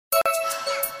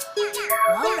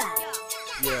Yeah.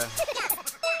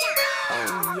 Oh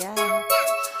yeah.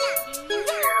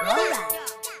 Oh yeah.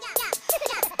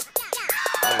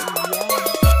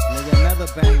 Nigga, another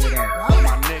banger though. All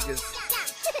my niggas.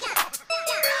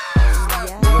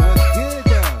 Nigga, what's good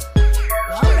though?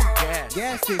 Gas.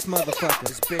 Gas this motherfucker.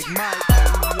 It's Big Mike.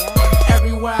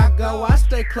 Everywhere I go, I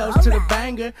stay close to the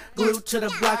banger. Glued to the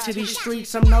block, to these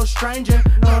streets, I'm no stranger.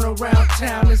 Known around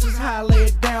town, this is how I lay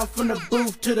it down. From the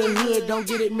booth to the hood, don't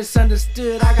get it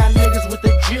misunderstood. I got niggas with the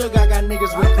jug, I got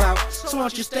niggas with clout. So why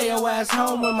don't you stay your ass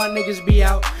home when my niggas be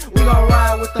out? We gon'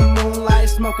 ride with the moonlight,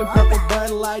 smoking purple Bud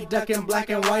Light, ducking black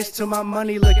and whites till my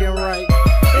money looking right.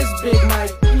 It's Big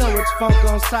Mike, you know it's funk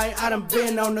on sight. I done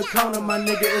been on the corner, my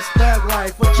nigga, it's thug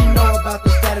life. What you know about the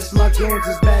status? My goons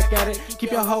is back at it.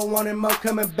 Keep your hoe wanting more,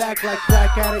 coming back like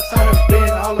crack addicts. I done been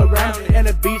all around it, and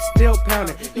the beat still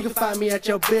pounding. You can find me at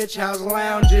your bitch house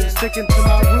lounging, sticking to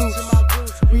my roots.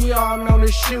 We all know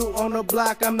the shoot, on the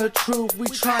block I'm the truth. We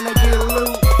tryna get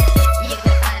loot.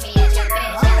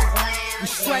 We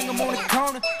swing 'em on the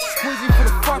corner, squeezing for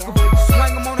the fucker. We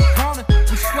swing 'em on the corner,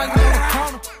 we swing 'em on the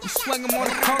corner. We swing 'em on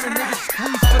the corner, niggas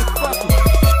squeeze for the fucker.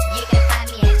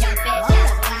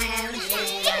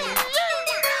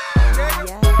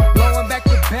 Blowing back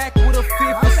to back with a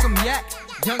fifth for some yak.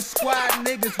 Young squad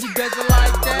niggas, we does it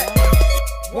like that.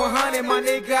 100, my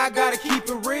nigga, I gotta keep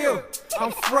it real.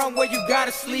 I'm from where you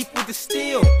gotta sleep with the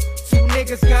steel. Two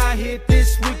niggas got hit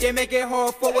this week, they make it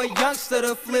hard for a youngster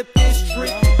to flip this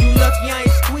street. You lucky I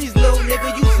ain't squeezed, little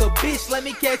nigga, you's a bitch. Let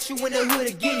me catch you in the hood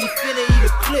again, you finna eat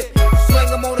a clip. Swing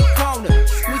 'em on the corner,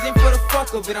 squeezing for the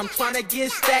fuck of it. I'm tryna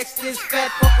get stacks, this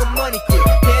fat fucking money clip.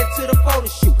 Head to the photo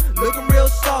shoot, looking real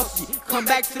saucy. Come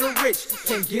back to the rich,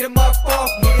 can't get 'em up off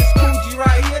me. This Coogee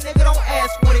right here, nigga, don't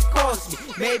ask what it cost me.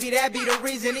 Maybe that be the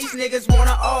reason these niggas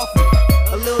wanna off me.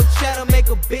 A little cheddar make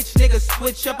a bitch nigga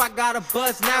switch up. I got a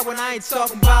buzz now when I ain't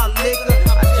talking about liquor.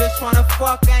 I just tryna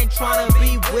fuck, I ain't tryna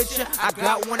be with ya. I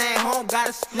got one at home,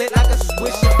 gotta split like a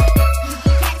swisher.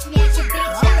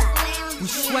 We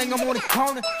swing 'em on the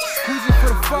corner, squeezing for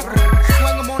the fucker.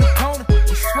 Swing 'em on the corner,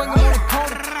 we swing 'em on the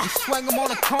corner. We swing 'em on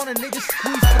the corner, niggas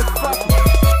squeeze for the fucker.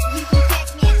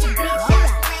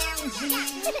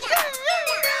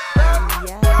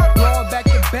 Blowing back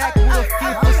to back with a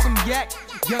fifth for some yak.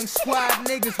 Young squad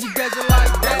niggas, we does it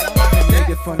like that.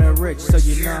 Nigga from the rich, so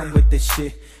you know I'm with this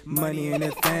shit. Money and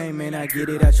the fame, man, I get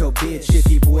it out your bitch. If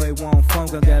you boy won't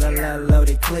funk, I got a lot of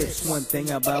loaded clips. One thing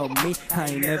about me, I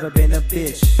ain't never been a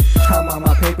bitch. I'm on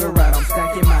my paper route, I'm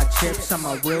stacking my chips. I'm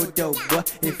a real dope boy,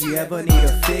 if you ever need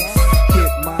a fix,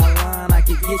 hit my line, I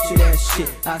can get you that shit.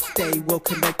 I stay well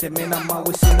connected, man, I'm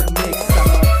always in the mix. I'm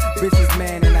a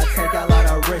businessman and I take a lot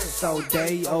of risks all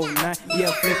day, all night.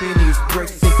 Yeah, flipping these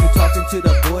bricks. If you talking to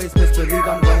the boys, best believe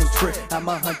I'm gon' trip.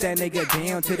 I'ma hunt that nigga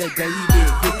down till the day he get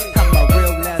hit. I'm a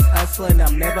real last hustler and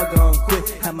I'm never gon' quit.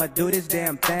 I'ma do this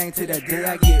damn thing till the day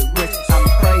I get rich. I'm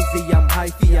crazy, I'm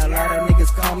hyphy. A lot of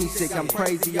niggas call me sick. I'm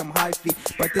crazy, I'm hyphy,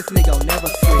 but this nigga never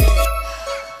switch.